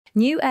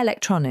New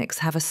electronics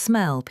have a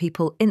smell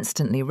people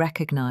instantly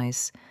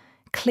recognise.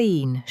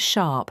 Clean,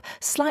 sharp,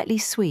 slightly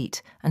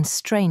sweet, and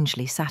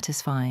strangely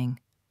satisfying.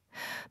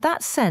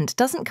 That scent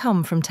doesn't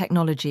come from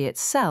technology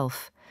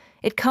itself.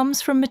 It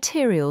comes from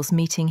materials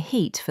meeting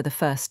heat for the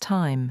first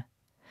time.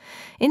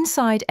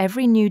 Inside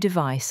every new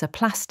device are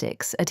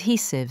plastics,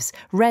 adhesives,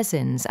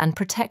 resins, and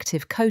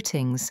protective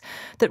coatings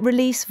that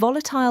release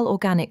volatile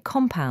organic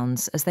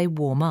compounds as they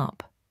warm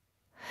up.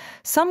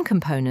 Some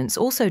components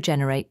also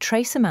generate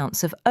trace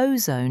amounts of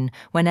ozone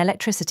when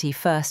electricity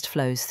first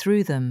flows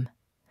through them.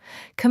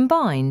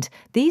 Combined,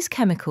 these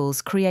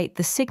chemicals create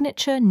the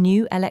signature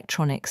new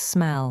electronics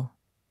smell.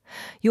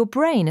 Your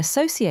brain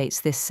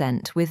associates this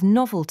scent with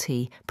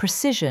novelty,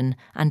 precision,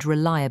 and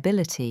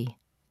reliability.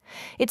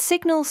 It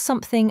signals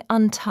something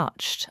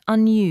untouched,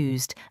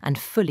 unused, and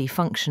fully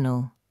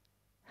functional.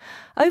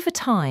 Over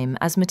time,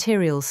 as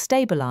materials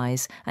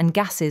stabilize and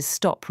gases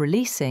stop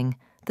releasing,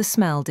 the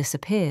smell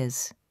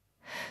disappears.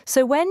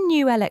 So when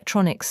new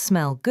electronics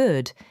smell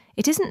good,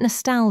 it isn't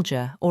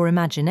nostalgia or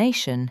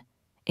imagination,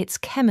 it's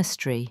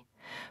chemistry,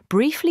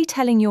 briefly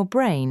telling your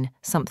brain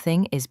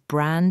something is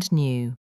brand new.